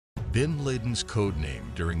Bin Laden's code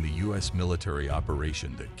name during the U.S. military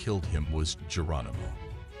operation that killed him was Geronimo.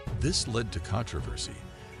 This led to controversy,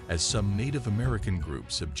 as some Native American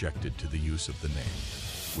groups objected to the use of the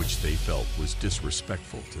name, which they felt was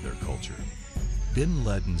disrespectful to their culture. Bin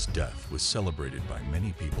Laden's death was celebrated by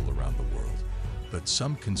many people around the world, but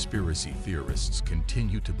some conspiracy theorists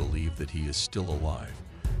continue to believe that he is still alive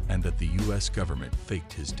and that the U.S. government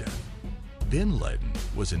faked his death. Bin Laden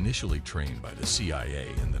was initially trained by the CIA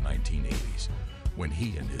in the 1980s, when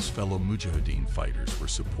he and his fellow Mujahideen fighters were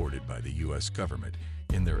supported by the U.S. government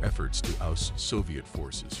in their efforts to oust Soviet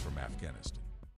forces from Afghanistan.